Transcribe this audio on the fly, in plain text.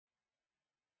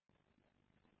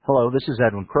Hello, this is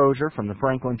Edwin Crozier from the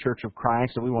Franklin Church of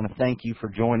Christ, and we want to thank you for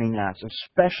joining us,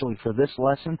 especially for this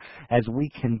lesson as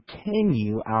we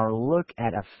continue our look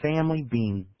at a family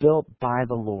being built by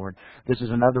the Lord. This is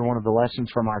another one of the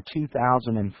lessons from our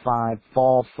 2005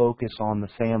 Fall Focus on the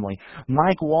Family.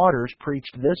 Mike Waters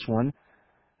preached this one,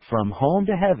 From Home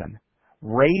to Heaven,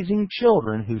 Raising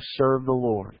Children Who Serve the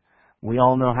Lord. We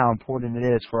all know how important it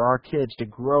is for our kids to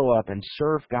grow up and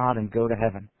serve God and go to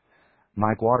heaven.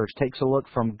 Mike Waters takes a look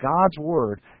from God's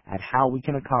Word at how we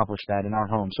can accomplish that in our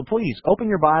home. So please, open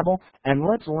your Bible and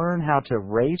let's learn how to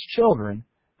raise children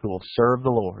who will serve the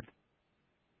Lord.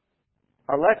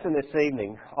 Our lesson this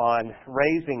evening on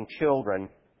raising children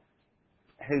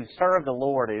who serve the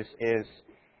Lord is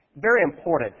very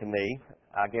important to me.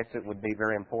 I guess it would be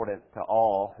very important to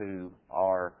all who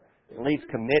are at least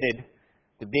committed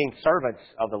to being servants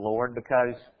of the Lord,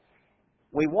 because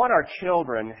we want our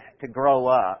children to grow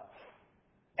up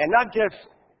and not just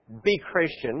be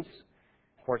Christians.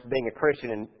 Of course, being a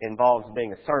Christian involves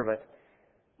being a servant.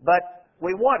 But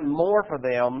we want more for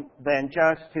them than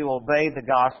just to obey the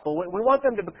gospel. We want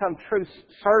them to become true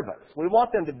servants. We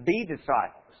want them to be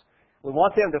disciples. We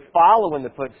want them to follow in the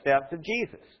footsteps of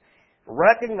Jesus,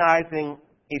 recognizing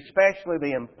especially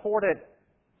the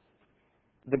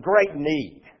great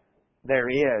need there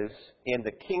is in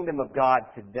the kingdom of God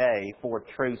today for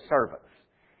true servants.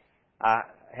 I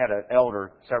had an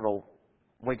elder several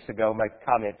weeks ago make a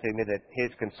comment to me that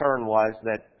his concern was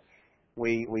that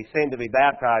we seem to be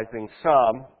baptizing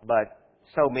some, but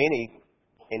so many,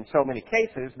 in so many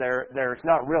cases, there's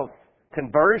not real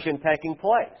conversion taking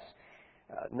place.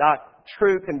 Not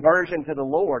true conversion to the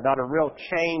Lord, not a real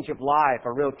change of life,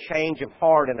 a real change of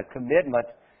heart and a commitment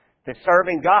to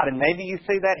serving God. And maybe you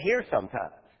see that here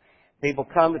sometimes. People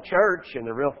come to church and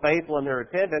they're real faithful in their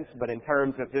attendance, but in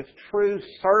terms of just true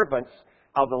servants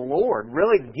of the Lord,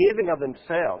 really giving of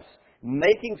themselves,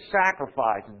 making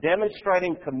sacrifice,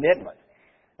 demonstrating commitment,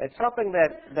 it's something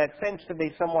that seems to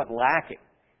be somewhat lacking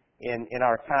in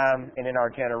our time and in our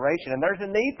generation. And there's a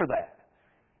need for that.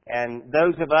 And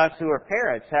those of us who are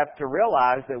parents have to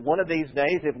realize that one of these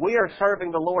days, if we are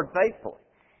serving the Lord faithfully,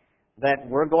 that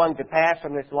we're going to pass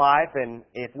from this life, and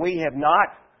if we have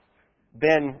not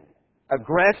been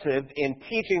aggressive in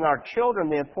teaching our children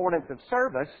the importance of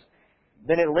service,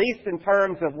 then at least in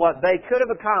terms of what they could have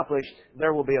accomplished,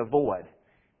 there will be a void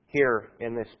here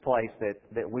in this place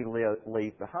that we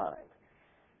leave behind.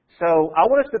 So I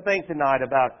want us to think tonight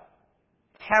about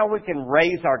how we can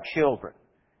raise our children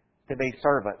to be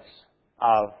servants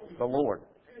of the Lord.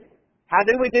 How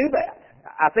do we do that?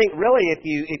 I think really if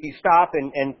you stop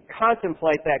and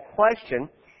contemplate that question,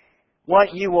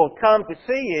 what you will come to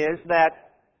see is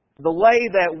that the way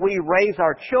that we raise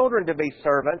our children to be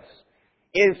servants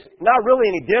is not really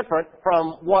any different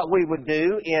from what we would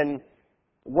do in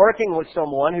working with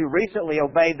someone who recently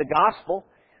obeyed the gospel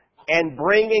and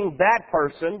bringing that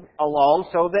person along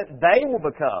so that they will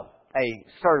become a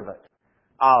servant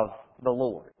of the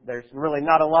Lord. There's really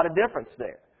not a lot of difference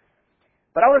there.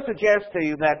 But I want to suggest to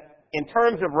you that in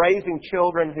terms of raising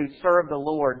children who serve the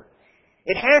Lord,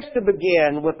 it has to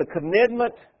begin with the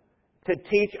commitment to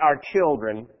teach our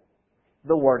children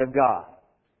the Word of God.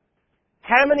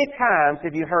 How many times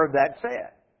have you heard that said?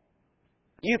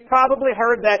 You've probably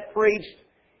heard that preached.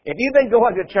 If you've been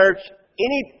going to church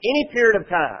any period of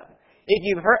time, if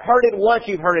you've heard it once,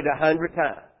 you've heard it 100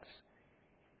 times.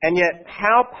 And yet,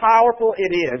 how powerful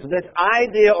it is, this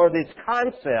idea or this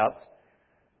concept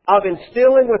of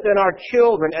instilling within our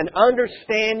children an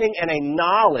understanding and a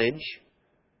knowledge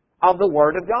of the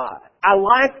Word of God. I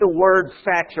like the word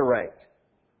saturate.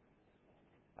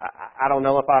 I don't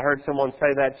know if I heard someone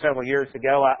say that several years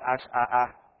ago. I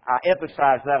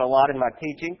emphasize that a lot in my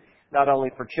teaching, not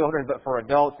only for children but for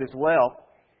adults as well.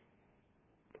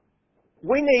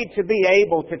 We need to be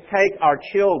able to take our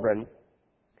children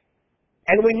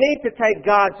and we need to take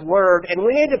God's Word and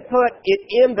we need to put it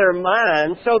in their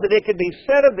minds so that it can be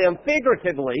said of them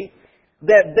figuratively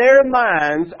that their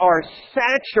minds are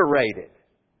saturated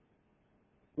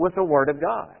with the Word of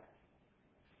God.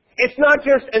 It's not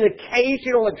just an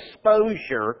occasional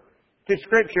exposure to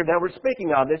Scripture that we're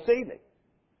speaking of this evening.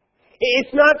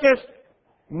 It's not just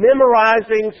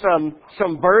memorizing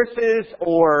some verses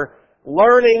or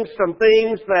learning some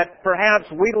things that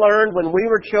perhaps we learned when we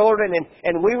were children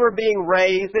and we were being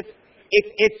raised.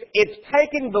 It's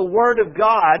taking the Word of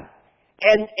God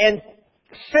and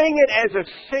seeing it as a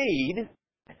seed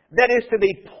that is to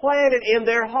be planted in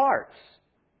their hearts.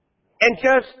 And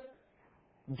just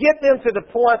get them to the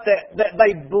point that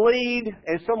they bleed,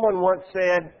 as someone once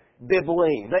said,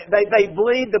 Bibline. They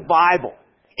bleed the Bible.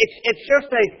 It's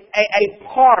just a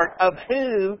part of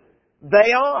who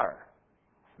They are.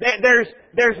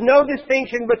 There's no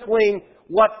distinction between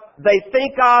what they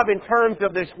think of in terms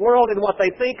of this world and what they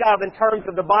think of in terms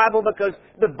of the Bible, because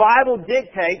the Bible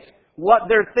dictates what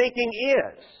their thinking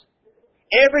is.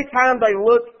 Every time they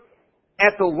look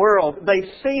at the world, they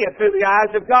see it through the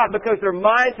eyes of God because their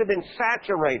minds have been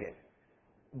saturated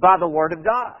by the Word of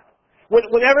God.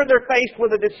 Whenever they're faced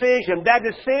with a decision, that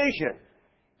decision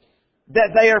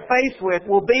that they are faced with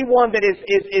will be one that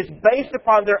is based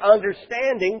upon their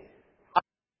understanding.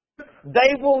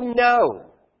 They will know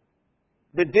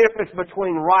the difference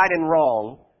between right and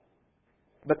wrong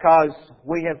because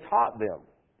we have taught them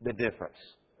the difference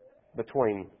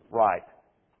between right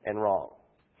and wrong.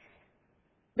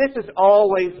 This has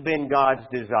always been God's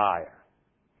desire.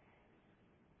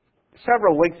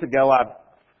 Several weeks ago, I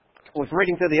was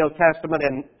reading through the Old Testament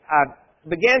and I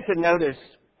began to notice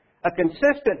a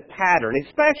consistent pattern,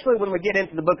 especially when we get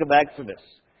into the book of Exodus,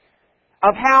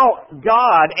 of how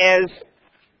God, as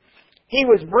He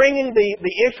was bringing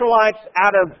the Israelites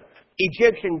out of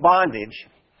Egyptian bondage,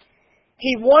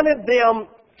 He wanted them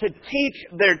to teach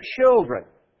their children.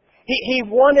 He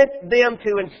wanted them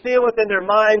to instill within their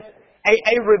minds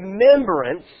a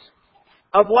remembrance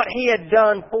of what He had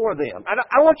done for them.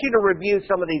 I want you to review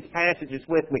some of these passages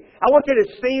with me. I want you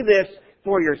to see this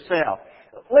for yourself.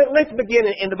 Let's begin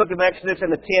in the book of Exodus in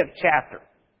the 10th chapter.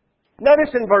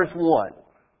 Notice in verse 1.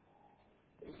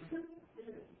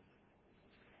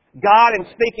 God, in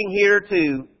speaking here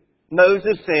to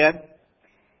Moses, said,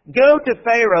 "Go to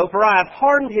Pharaoh, for I have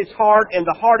hardened his heart and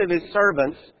the heart of his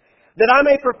servants, that I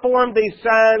may perform these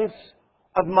signs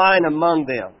of mine among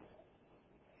them.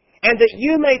 And that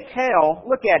you may tell,"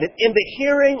 look at it, "in the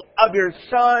hearing of your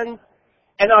son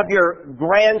and of your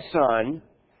grandson,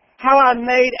 how I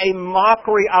made a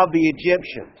mockery of the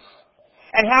Egyptians,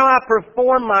 and how I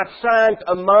performed my signs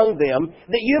among them,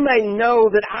 that you may know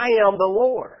that I am the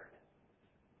Lord."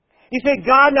 You see,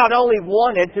 God not only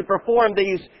wanted to perform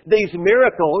these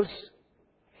miracles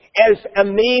as a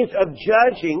means of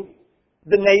judging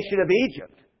the nation of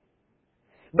Egypt,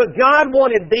 but God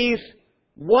wanted these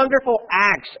wonderful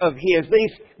acts of His,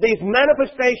 these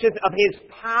manifestations of His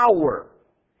power.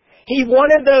 He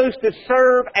wanted those to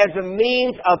serve as a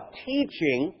means of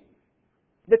teaching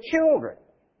the children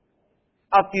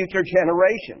of future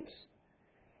generations.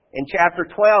 In chapter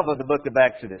 12 of the book of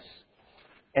Exodus,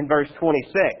 in verse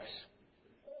 26.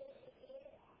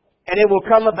 "And it will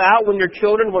come about when your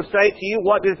children will say to you,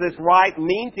 'What does this rite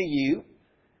mean to you?'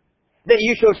 that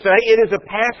you shall say, 'It is a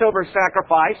Passover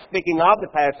sacrifice,'" speaking of the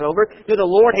Passover, "'to the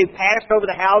Lord who passed over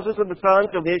the houses of the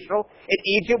sons of Israel in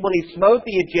Egypt when He smote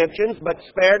the Egyptians, but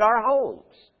spared our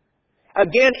homes.'"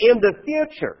 Again, in the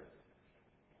future,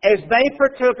 as they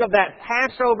partook of that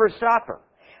Passover supper,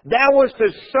 that was to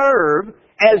serve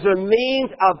as a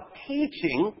means of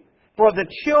teaching for the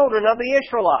children of the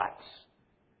Israelites.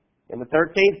 In the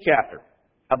 13th chapter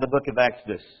of the book of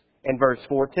Exodus, in verse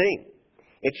 14.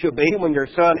 "It shall be when your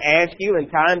son asks you in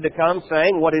time to come,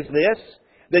 saying, 'What is this?'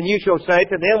 then you shall say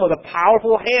to them, 'With a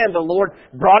powerful hand the Lord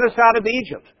brought us out of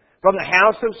Egypt, from the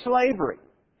house of slavery.'"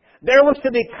 There was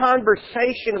to be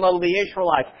conversation among the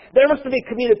Israelites. There was to be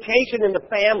communication in the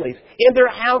families, in their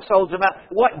households, about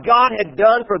what God had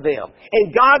done for them.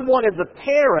 And God wanted the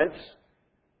parents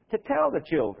to tell the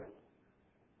children,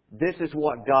 "This is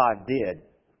what God did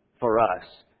for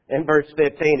us." In verse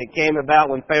 15, "It came about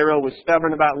when Pharaoh was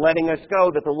stubborn about letting us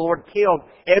go, that the Lord killed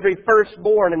every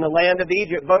firstborn in the land of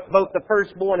Egypt, both the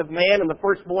firstborn of man and the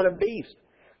firstborn of beast.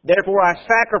 Therefore I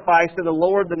sacrificed to the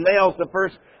Lord the males, the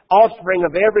first offspring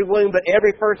of every womb, but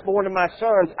every firstborn of my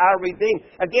sons I redeemed."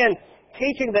 Again,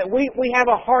 teaching that we have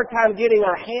a hard time getting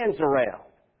our hands around.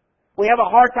 We have a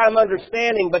hard time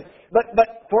understanding, but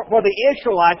for the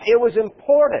Israelites, it was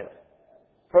important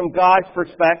from God's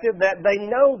perspective that they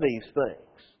know these things.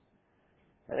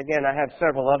 And again, I have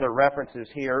several other references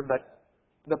here, but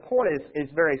the point is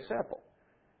very simple.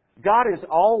 God has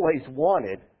always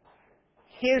wanted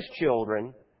His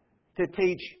children to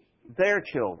teach their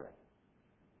children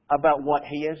about what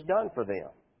He has done for them.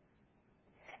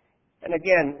 And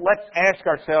again, let's ask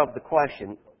ourselves the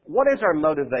question, what is our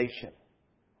motivation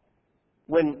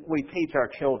when we teach our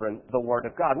children the Word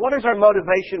of God? What is our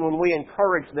motivation when we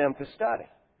encourage them to study?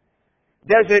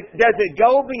 Does it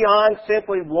go beyond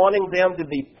simply wanting them to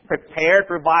be prepared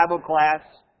for Bible class?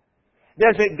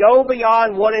 Does it go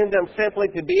beyond wanting them simply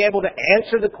to be able to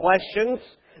answer the questions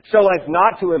so as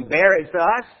not to embarrass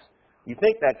us? You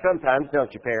think that sometimes,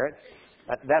 don't you, parents?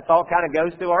 That all kind of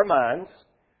goes through our minds.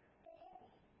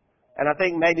 And I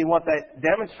think maybe what that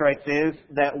demonstrates is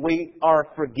that we are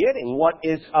forgetting what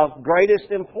is of greatest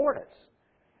importance.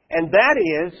 And that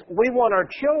is, we want our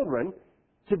children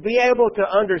to be able to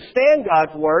understand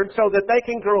God's Word so that they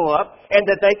can grow up and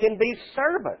that they can be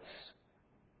servants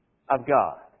of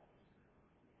God.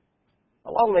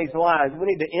 Along these lines, we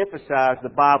need to emphasize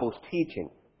the Bible's teaching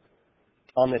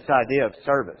on this idea of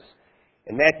service.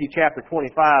 In Matthew chapter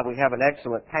 25, we have an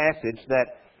excellent passage that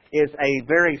is a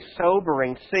very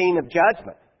sobering scene of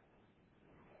judgment.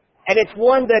 And it's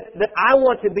one that I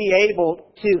want to be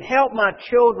able to help my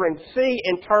children see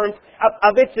in terms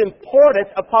of its importance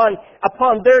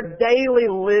upon their daily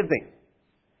living.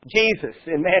 Jesus,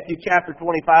 in Matthew chapter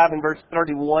 25 and verse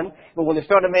 31, but when the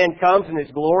Son of Man comes in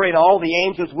His glory and all the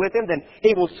angels with Him, then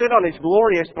He will sit on His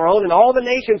glorious throne and all the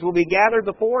nations will be gathered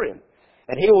before Him.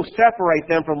 And He will separate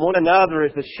them from one another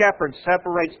as the shepherd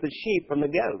separates the sheep from the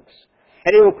goats.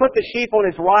 And He will put the sheep on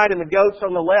His right and the goats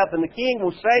on the left. And the King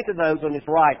will say to those on His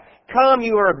right, "Come,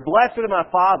 you are blessed of my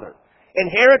Father.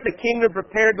 Inherit the kingdom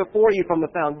prepared before you from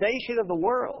the foundation of the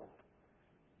world.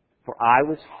 For I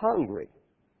was hungry,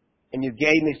 and you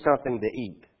gave me something to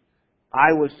eat.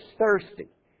 I was thirsty,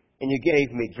 and you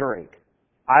gave me drink.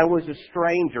 I was a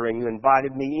stranger, and you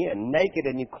invited me in. Naked,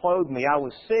 and you clothed me. I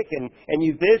was sick, and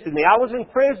you visited me. I was in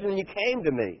prison, and you came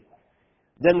to me."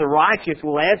 Then the righteous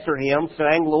will answer Him,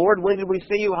 saying, "Lord, when did we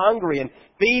see you hungry and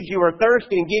feed you, or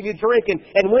thirsty and give you drink?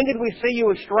 And when did we see you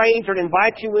a stranger and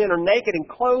invite you in, or naked and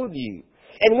clothe you?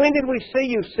 And when did we see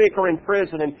you sick or in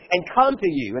prison and come to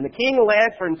you?" And the King will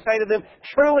answer and say to them,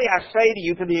 "Truly I say to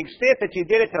you, to the extent that you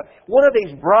did it to one of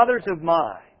these brothers of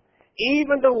mine,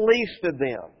 even the least of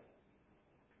them,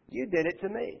 you did it to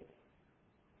me."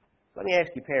 Let me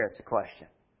ask you parents a question.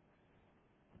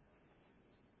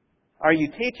 Are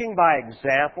you teaching by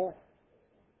example?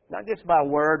 Not just by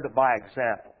word, but by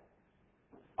example.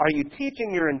 Are you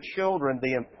teaching your children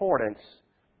the importance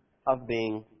of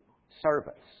being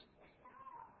servants?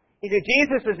 You see,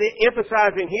 Jesus is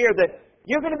emphasizing here that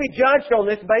you're going to be judged on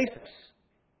this basis.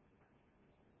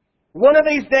 One of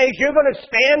these days, you're going to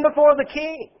stand before the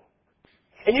King.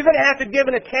 And you're going to have to give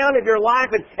an account of your life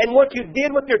and what you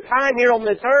did with your time here on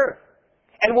this earth.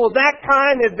 And will that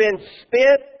time have been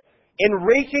spent in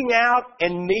reaching out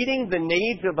and meeting the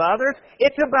needs of others?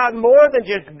 It's about more than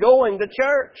just going to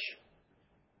church.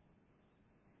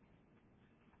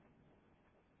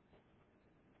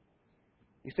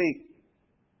 You see,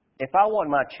 if I want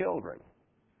my children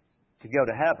to go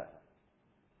to heaven,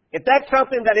 if that's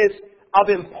something that is of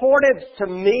importance to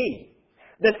me,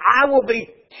 then I will be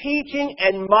teaching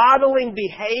and modeling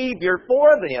behavior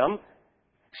for them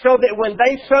so that when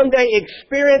they someday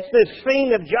experience this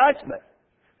scene of judgment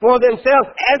for themselves,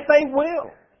 as they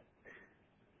will,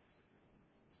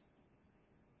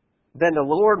 then the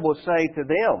Lord will say to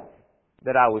them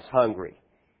that I was hungry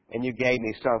and you gave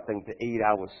me something to eat.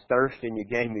 I was thirsty and you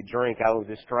gave me drink. I was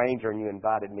a stranger and you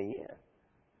invited me in.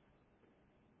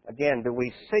 Again, do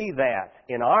we see that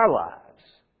in our lives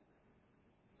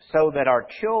so that our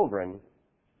children,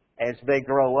 as they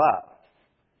grow up,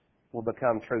 will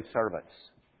become true servants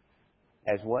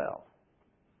as well?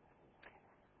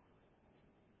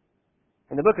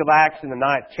 In the book of Acts, in the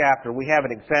 9th chapter, we have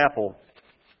an example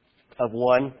of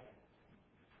one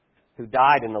who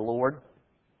died in the Lord.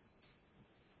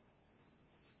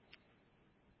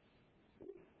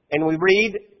 And we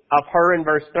read of her in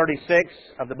verse 36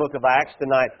 of the book of Acts, the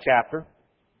 9th chapter.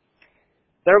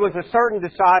 There was a certain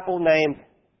disciple named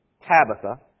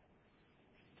Tabitha,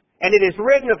 and it is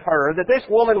written of her that this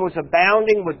woman was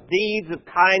abounding with deeds of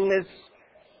kindness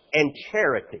and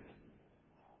charity,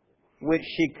 which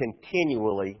she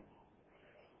continually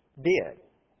did.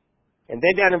 And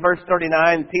then down in verse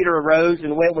 39, Peter arose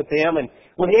and went with them, and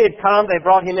when he had come, they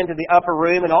brought him into the upper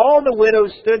room, and all the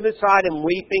widows stood beside him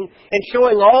weeping, and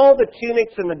showing all the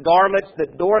tunics and the garments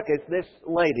that Dorcas, this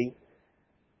lady,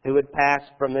 who had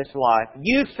passed from this life,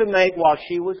 used to make while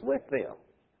she was with them.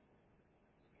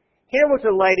 Here was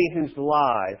a lady whose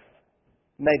life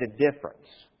made a difference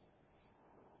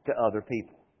to other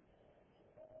people.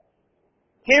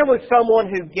 Here was someone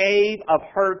who gave of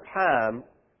her time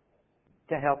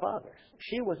to help others.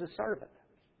 She was a servant.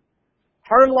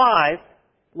 Her life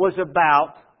was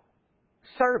about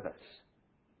service.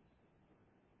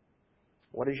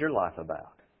 What is your life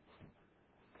about?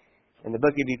 In the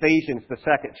book of Ephesians, the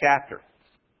 2nd chapter,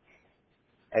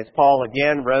 as Paul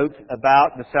again wrote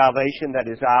about the salvation that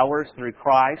is ours through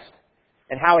Christ,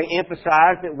 and how he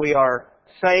emphasized that we are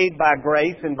saved by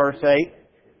grace in verse 8,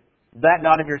 that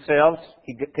not of yourselves,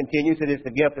 he continues, it is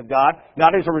the gift of God,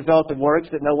 not as a result of works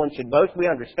that no one should boast. We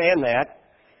understand that.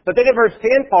 But then in verse 10,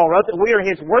 Paul wrote that we are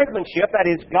His workmanship, that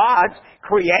is God's,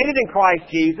 created in Christ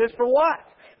Jesus for what?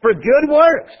 For good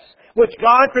works, which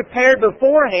God prepared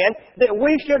beforehand that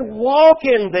we should walk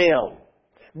in them.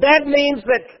 That means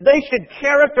that they should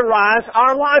characterize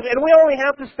our lives. And we only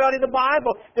have to study the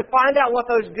Bible to find out what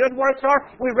those good works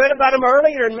are. We read about them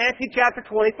earlier in Matthew chapter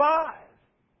 25.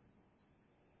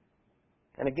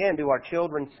 And again, do our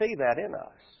children see that in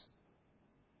us?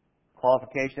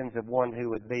 Qualifications of one who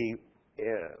would be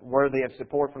worthy of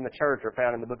support from the church are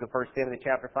found in the book of 1 Timothy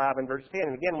chapter 5 and verse 10.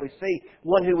 And again, we see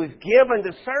one who is given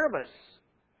to service.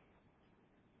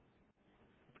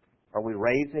 Are we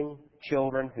raising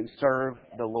children who serve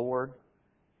the Lord?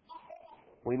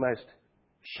 We must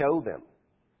show them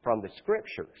from the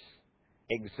Scriptures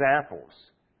examples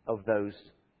of those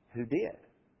who did,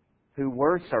 who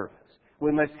were servants.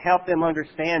 We must help them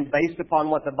understand, based upon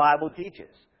what the Bible teaches,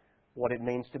 what it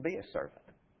means to be a servant.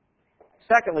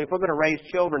 Secondly, if we're going to raise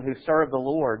children who serve the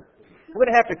Lord, we're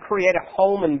going to have to create a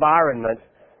home environment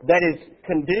that is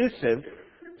conducive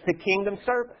to kingdom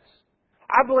service.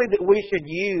 I believe that we should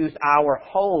use our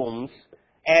homes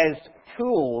as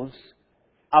tools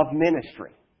of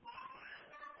ministry.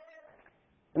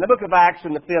 In the book of Acts,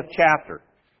 in the 5th chapter,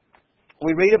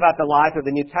 we read about the life of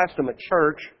the New Testament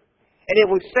church, and it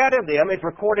was said of them, it's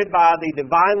recorded by the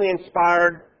divinely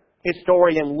inspired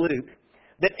historian Luke,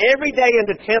 that every day in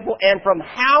the temple and from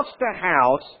house to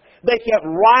house, they kept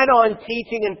right on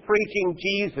teaching and preaching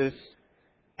Jesus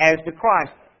as the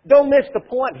Christ. Don't miss the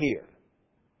point here.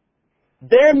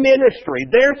 Their ministry,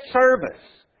 their service,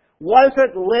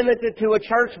 wasn't limited to a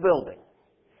church building.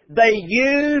 They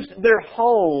used their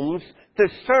homes to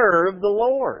serve the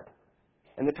Lord.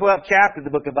 In the 12th chapter of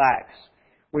the book of Acts,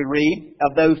 we read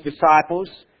of those disciples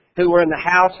who were in the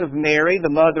house of Mary, the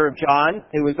mother of John,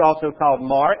 who was also called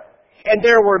Mark. And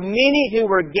there were many who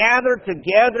were gathered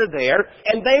together there,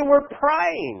 and they were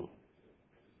praying.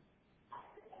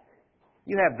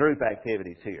 You have group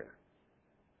activities here,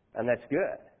 and that's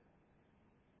good.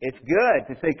 It's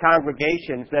good to see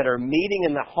congregations that are meeting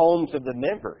in the homes of the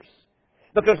members.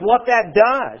 Because what that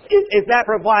does is that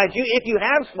provides you, if you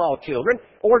have small children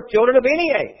or children of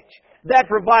any age, that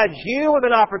provides you with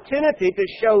an opportunity to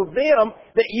show them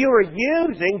that you are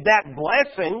using that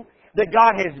blessing that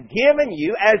God has given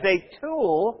you as a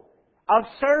tool of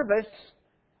service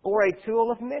or a tool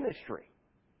of ministry.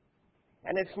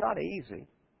 And it's not easy.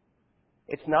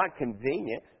 It's not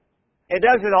convenient. It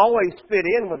doesn't always fit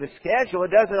in with the schedule.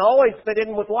 It doesn't always fit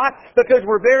in with life because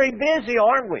we're very busy,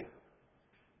 aren't we?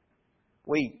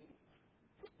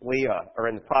 We are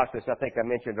in the process, I think I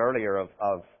mentioned earlier,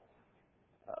 of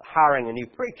hiring a new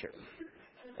preacher.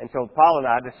 And so Paul and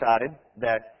I decided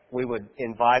that we would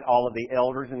invite all of the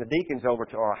elders and the deacons over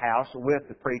to our house with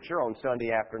the preacher on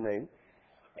Sunday afternoon.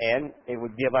 And it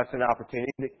would give us an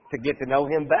opportunity to get to know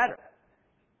him better.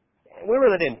 We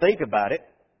really didn't think about it,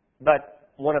 but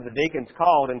one of the deacons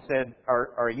called and said,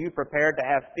 are you prepared to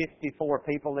have 54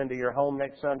 people into your home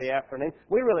next Sunday afternoon?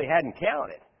 We really hadn't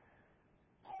counted.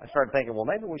 I started thinking, well,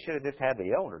 maybe we should have just had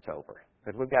the elders over,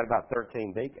 because we've got about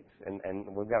 13 deacons, and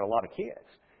we've got a lot of kids.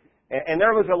 And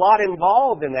there was a lot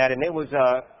involved in that, and it was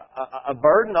a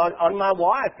burden on my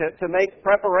wife to make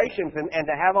preparations and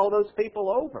to have all those people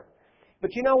over.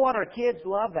 But you know what? Our kids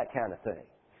love that kind of thing.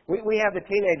 We have the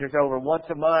teenagers over once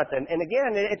a month, and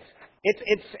again,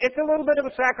 it's a little bit of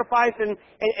a sacrifice, and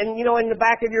you know, in the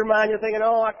back of your mind, you're thinking,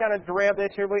 oh, I kind of dread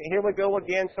this. Here we go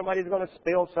again. Somebody's going to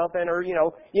spill something, or you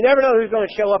know, you never know who's going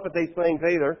to show up at these things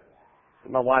either.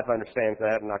 My wife understands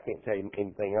that, and I can't tell you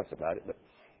anything else about it. But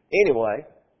anyway,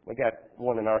 we got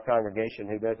one in our congregation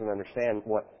who doesn't understand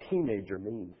what teenager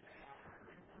means.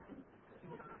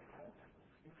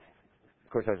 Of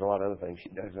course, there's a lot of other things she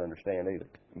doesn't understand either.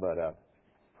 But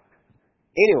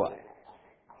anyway,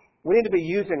 we need to be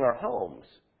using our homes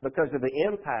because of the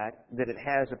impact that it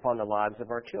has upon the lives of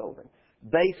our children.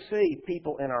 They see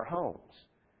people in our homes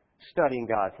studying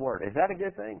God's Word. Is that a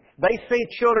good thing? They see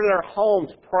children in our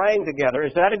homes praying together.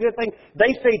 Is that a good thing?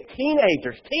 They see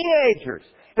teenagers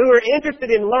who are interested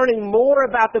in learning more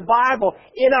about the Bible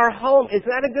in our home. Is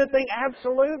that a good thing?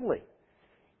 Absolutely.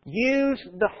 Use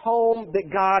the home that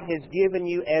God has given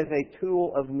you as a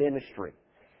tool of ministry.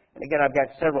 And again, I've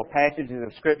got several passages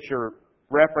of Scripture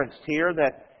referenced here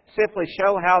that simply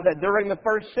show how that during the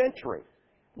first century,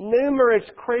 numerous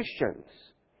Christians,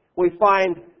 we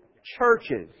find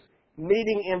churches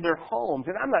meeting in their homes.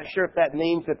 And I'm not sure if that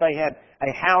means that they had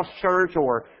a house church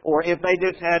or if they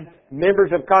just had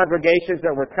members of congregations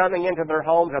that were coming into their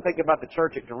homes. I think about the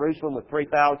church at Jerusalem with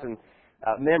 3,000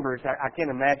 members. I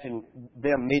can't imagine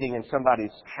them meeting in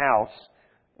somebody's house.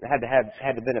 It had to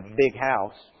have been a big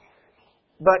house.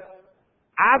 But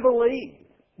I believe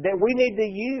that we need to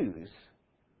use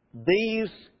these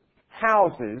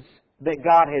houses that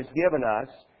God has given us,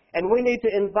 and we need to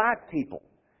invite people.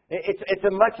 It's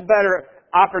a much better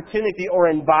opportunity or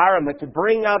environment to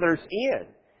bring others in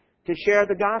to share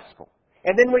the gospel.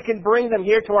 And then we can bring them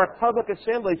here to our public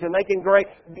assemblies and they can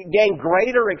gain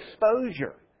greater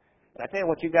exposure. And I tell you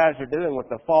what you guys are doing with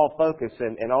the fall focus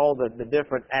and all the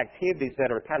different activities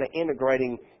that are kind of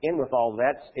integrating in with all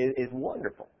that is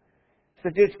wonderful. So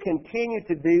just continue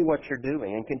to do what you're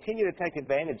doing and continue to take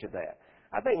advantage of that.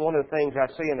 I think one of the things I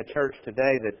see in the church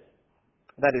today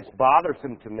that is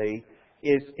bothersome to me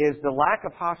is the lack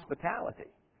of hospitality.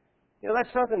 You know,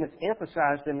 that's something that's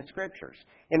emphasized in the Scriptures.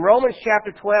 In Romans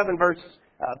chapter 12 and verse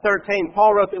 13,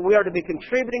 Paul wrote that we are to be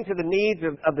contributing to the needs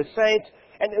of the saints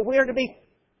and that we are to be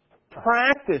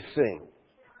practicing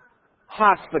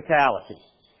hospitality.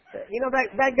 You know,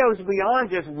 that goes beyond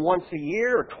just once a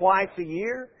year or twice a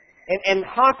year. And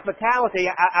hospitality,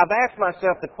 I've asked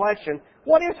myself the question,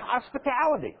 what is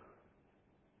hospitality?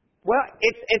 Well,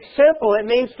 it's simple. It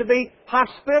means to be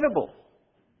hospitable.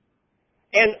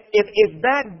 And if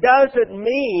that doesn't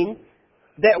mean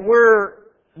that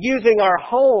we're using our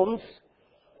homes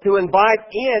to invite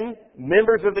in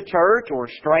members of the church or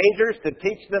strangers to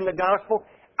teach them the gospel,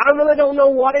 I really don't know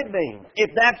what it means,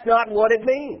 if that's not what it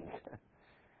means.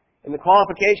 In the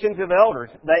qualifications of elders,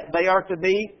 they are to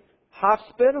be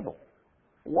hospitable.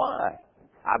 Why?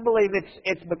 I believe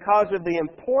it's because of the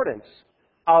importance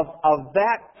of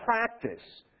that practice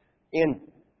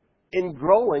in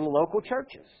growing local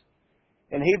churches.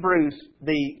 In Hebrews,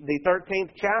 the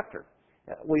 13th chapter,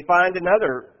 we find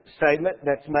another statement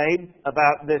that's made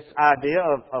about this idea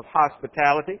of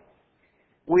hospitality.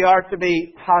 We are to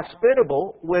be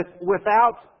hospitable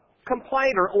without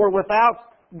complaint or without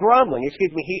grumbling.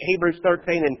 Hebrews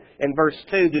 13 and verse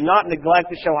 2, do not neglect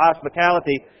to show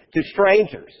hospitality to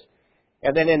strangers.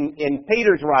 And then in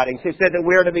Peter's writings, he said that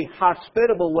we are to be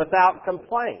hospitable without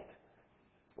complaint.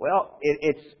 Well,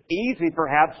 it's easy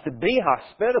perhaps to be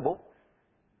hospitable,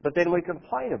 but then we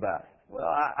complain about it. Well,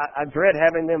 I dread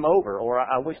having them over, or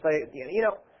I wish they,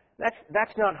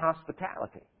 that's not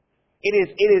hospitality.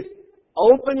 It is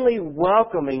openly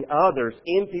welcoming others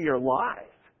into your life.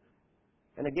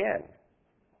 And again,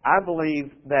 I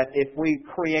believe that if we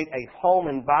create a home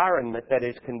environment that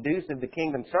is conducive to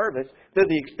kingdom service through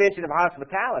the extension of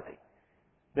hospitality,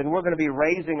 then we're going to be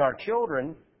raising our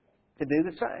children to do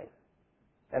the same.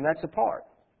 And that's a part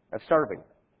of serving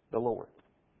the Lord.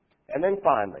 And then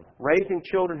finally, raising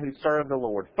children who serve the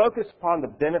Lord. Focus upon the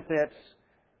benefits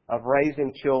of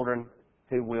raising children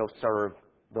who will serve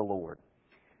the Lord.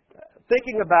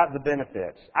 Thinking about the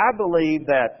benefits, I believe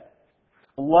that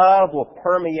love will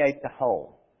permeate the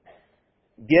home,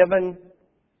 given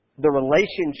the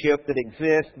relationship that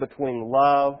exists between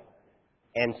love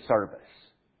and service.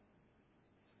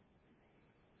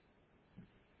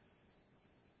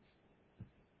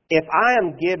 If I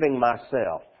am giving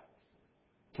myself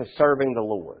to serving the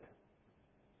Lord,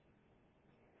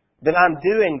 then I'm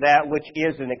doing that which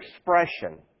is an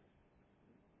expression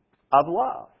of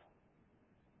love.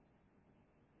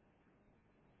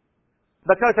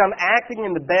 Because I'm acting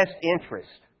in the best interest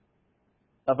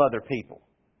of other people.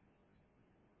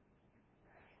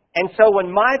 And so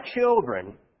when my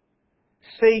children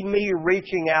see me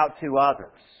reaching out to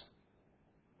others,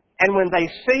 and when they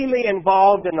see me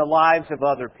involved in the lives of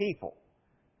other people,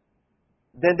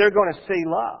 then they're going to see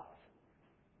love.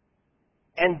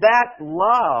 And that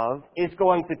love is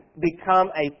going to become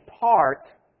a part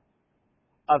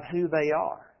of who they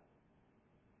are.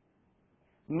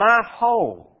 My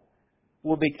home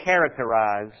will be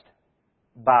characterized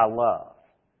by love.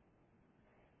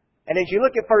 And as you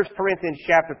look at 1 Corinthians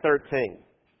chapter 13,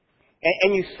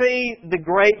 and you see the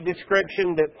great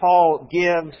description that Paul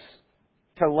gives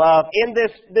to love in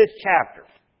this chapter,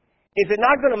 is it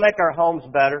not going to make our homes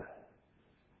better?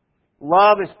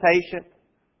 Love is patient.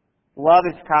 Love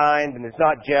is kind and is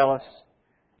not jealous.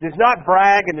 Does not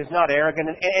brag and is not arrogant.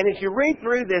 And as you read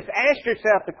through this, ask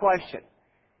yourself the question,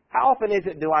 how often is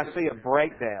it do I see a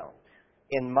breakdown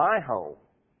in my home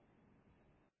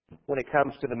when it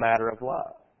comes to the matter of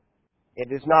love? It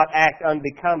does not act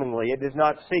unbecomingly. It does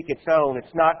not seek its own.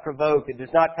 It's not provoked. It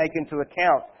does not take into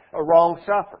account a wrong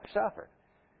suffered.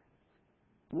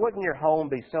 Wouldn't your home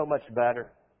be so much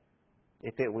better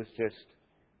if it was just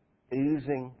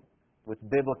oozing with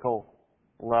biblical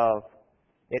love?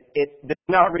 It does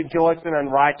not rejoice in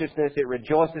unrighteousness. It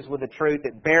rejoices with the truth.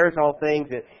 It bears all things.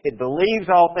 It believes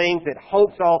all things. It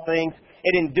hopes all things.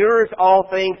 It endures all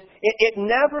things. It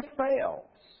never fails.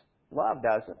 Love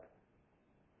doesn't.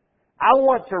 I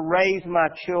want to raise my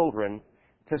children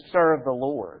to serve the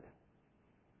Lord.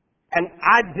 And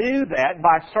I do that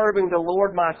by serving the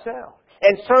Lord myself.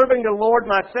 And serving the Lord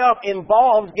myself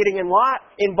involves getting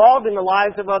involved in the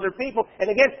lives of other people. And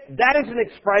again, that is an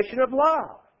expression of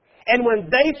love. And when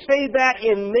they see that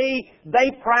in me, they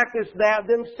practice that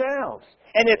themselves.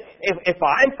 And if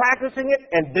I'm practicing it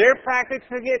and they're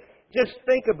practicing it, just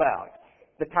think about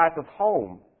the type of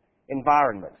home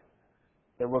environment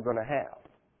that we're going to have.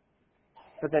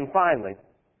 But then finally,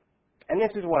 and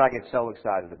this is what I get so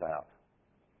excited about,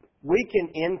 we can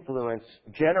influence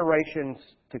generations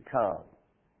to come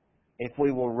if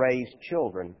we will raise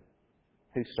children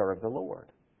who serve the Lord.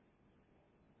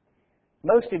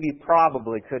 Most of you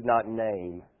probably could not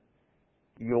name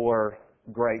your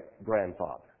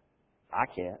great-grandfather. I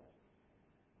can't.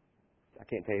 I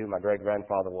can't tell you who my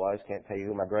great-grandfather was. Can't tell you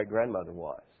who my great-grandmother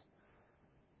was.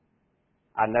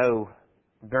 I know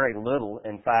very little,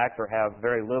 in fact, or have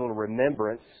very little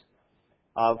remembrance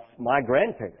of my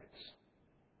grandparents.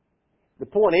 The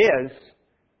point is,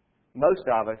 most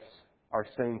of us are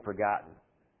soon forgotten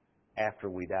after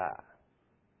we die.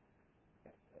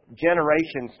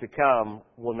 Generations to come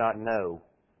will not know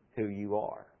who you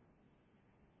are.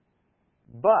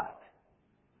 But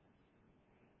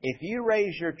if you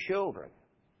raise your children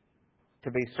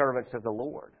to be servants of the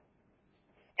Lord,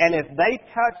 and if they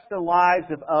touch the lives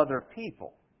of other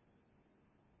people,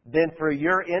 then through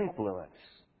your influence,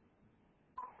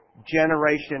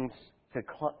 generations to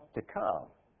come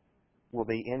will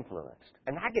be influenced.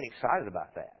 And I get excited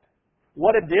about that.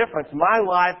 What a difference my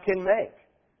life can make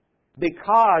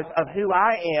because of who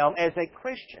I am as a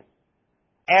Christian,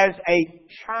 as a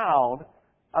child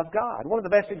of God. One of the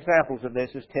best examples of this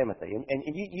is Timothy. And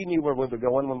you knew where we were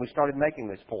going when we started making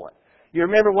this point. You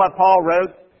remember what Paul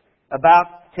wrote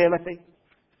about Timothy?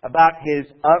 About his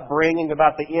upbringing,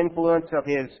 about the influence of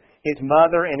his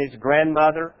mother and his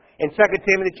grandmother. In 2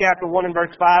 Timothy chapter 1 and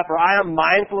verse 5, "For I am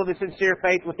mindful of the sincere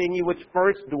faith within you which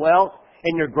first dwelt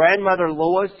in your grandmother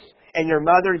Lois and your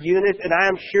mother Eunice, and I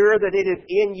am sure that it is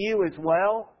in you as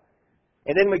well."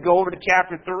 And then we go over to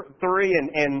chapter 3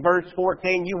 and verse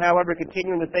 14. "You, however,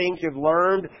 continue in the things you have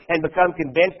learned and become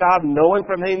convinced of, knowing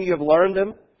from whom you have learned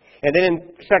them." And then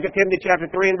in 2 Timothy chapter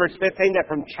 3 and verse 15, "That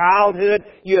from childhood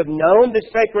you have known the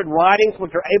sacred writings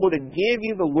which are able to give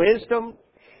you the wisdom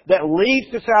that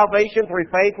leads to salvation through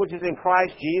faith which is in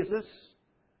Christ Jesus."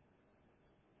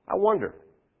 I wonder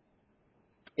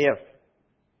if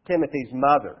Timothy's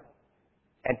mother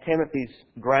and Timothy's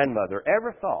grandmother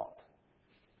ever thought,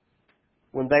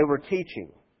 when they were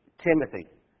teaching Timothy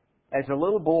as a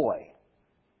little boy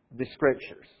the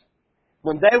Scriptures,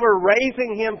 when they were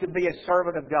raising him to be a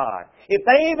servant of God, if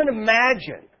they even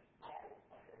imagined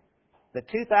that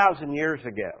 2,000 years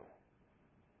ago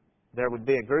there would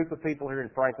be a group of people here in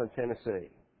Franklin, Tennessee,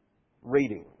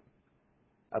 reading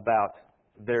about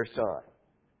their son,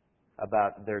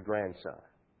 about their grandson.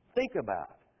 Think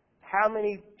about how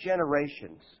many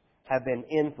generations have been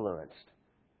influenced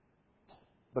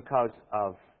because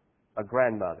of a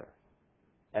grandmother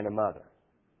and a mother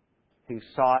who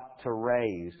sought to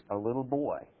raise a little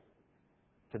boy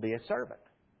to be a servant.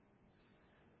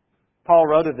 Paul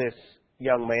wrote of this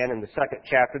young man in the 2nd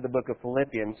chapter of the book of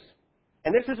Philippians.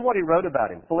 And this is what he wrote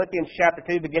about him. Philippians chapter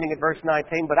 2, beginning at verse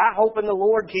 19. "But I hope in the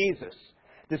Lord Jesus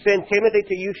to send Timothy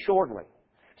to you shortly,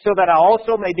 so that I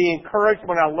also may be encouraged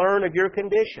when I learn of your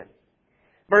condition."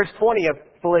 Verse 20 of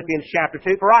Philippians chapter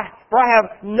 2. For I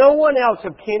have no one else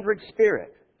of kindred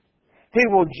spirit who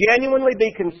will genuinely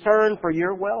be concerned for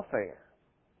your welfare."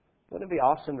 Wouldn't it be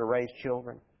awesome to raise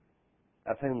children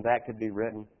of whom that could be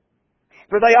written?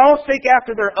 "For they all seek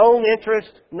after their own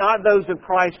interest, not those of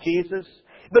Christ Jesus.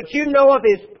 But you know of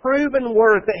His proven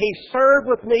worth, that He served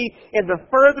with me in the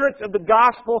furtherance of the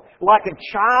gospel like a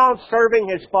child serving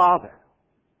his father.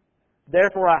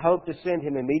 Therefore I hope to send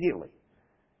him immediately,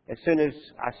 as soon as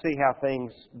I see how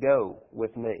things go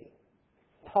with me."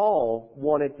 Paul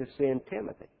wanted to send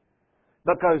Timothy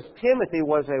because Timothy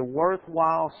was a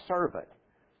worthwhile servant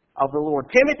of the Lord.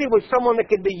 Timothy was someone that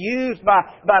could be used by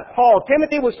Paul.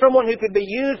 Timothy was someone who could be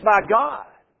used by God.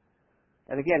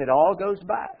 And again, it all goes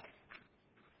back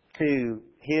to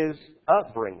his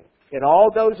upbringing. It all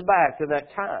goes back to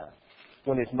that time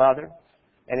when his mother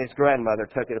and his grandmother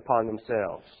took it upon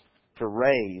themselves to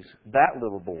raise that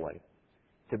little boy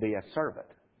to be a servant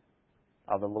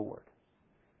of the Lord.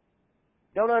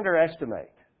 Don't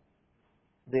underestimate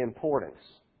the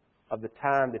importance of the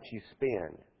time that you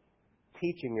spend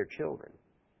teaching your children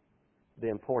the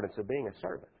importance of being a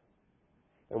servant.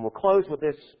 And we'll close with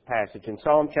this passage in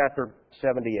Psalm chapter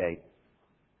 78.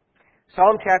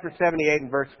 Psalm chapter 78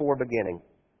 and verse 4 beginning.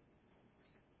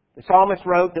 The psalmist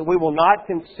wrote that we will not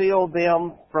conceal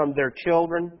them from their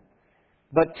children,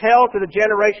 but tell to the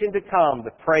generation to come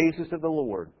the praises of the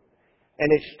Lord,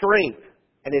 and His strength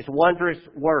and His wondrous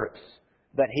works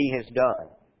that He has done.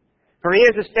 For He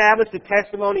has established a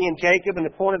testimony in Jacob and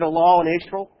appointed a law in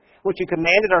Israel, which He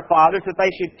commanded our fathers that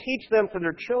they should teach them to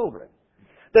their children,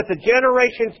 that the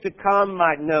generations to come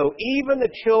might know, even the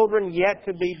children yet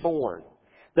to be born,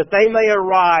 that they may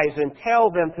arise and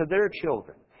tell them to their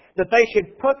children, that they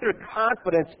should put their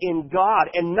confidence in God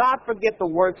and not forget the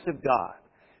works of God,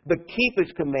 but keep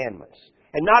His commandments,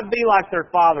 and not be like their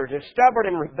fathers, a stubborn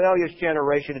and rebellious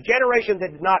generation, a generation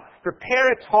that did not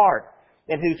prepare its heart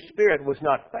and whose spirit was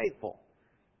not faithful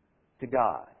to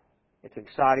God. It's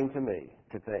exciting to me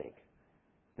to think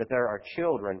that there are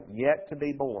children yet to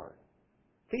be born,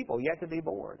 people yet to be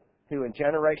born, who in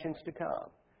generations to come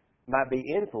might be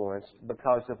influenced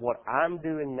because of what I'm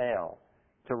doing now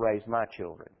to raise my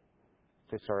children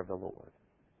to serve the Lord.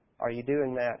 Are you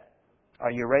doing that?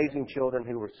 Are you raising children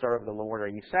who will serve the Lord? Are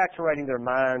you saturating their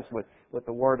minds with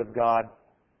the Word of God?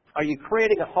 Are you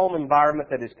creating a home environment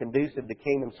that is conducive to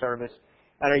kingdom service?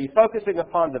 And are you focusing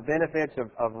upon the benefits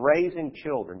of raising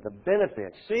children, the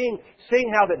benefits, seeing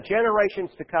how that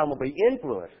generations to come will be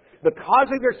influenced because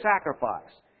of your sacrifice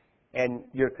and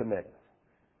your commitment?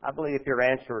 I believe if your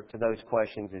answer to those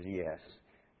questions is yes,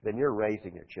 then you're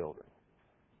raising your children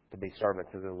to be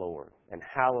servants of the Lord. And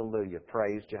hallelujah,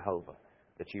 praise Jehovah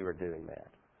that you are doing that.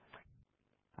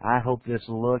 I hope this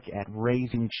look at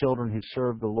raising children who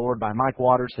serve the Lord by Mike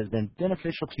Waters has been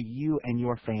beneficial to you and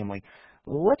your family.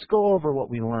 Let's go over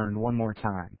what we learned one more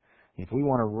time. If we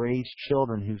want to raise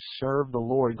children who serve the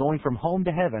Lord, going from home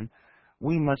to heaven,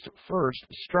 we must first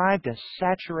strive to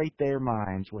saturate their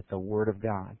minds with the Word of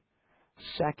God.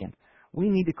 Second, we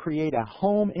need to create a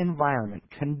home environment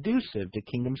conducive to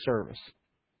kingdom service.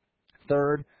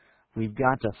 Third, we've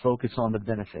got to focus on the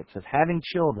benefits of having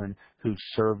children who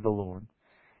serve the Lord.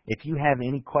 If you have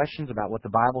any questions about what the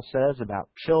Bible says about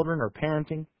children or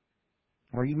parenting,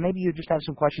 or maybe you just have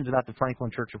some questions about the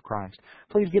Franklin Church of Christ,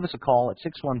 please give us a call at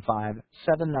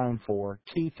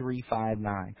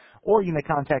 615-794-2359. Or you may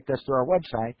contact us through our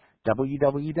website,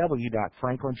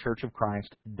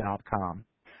 www.franklinchurchofchrist.com.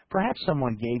 Perhaps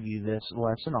someone gave you this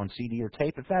lesson on CD or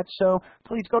tape. If that's so,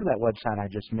 please go to that website I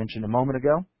just mentioned a moment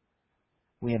ago.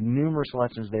 We have numerous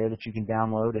lessons there that you can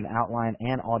download in outline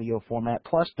and audio format,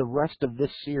 plus the rest of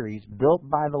this series, Built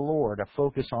by the Lord, a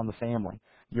focus on the family.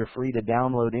 You're free to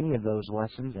download any of those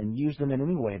lessons and use them in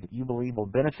any way that you believe will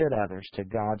benefit others to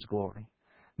God's glory.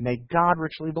 May God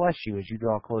richly bless you as you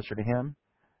draw closer to Him,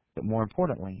 but more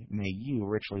importantly, may you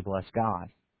richly bless God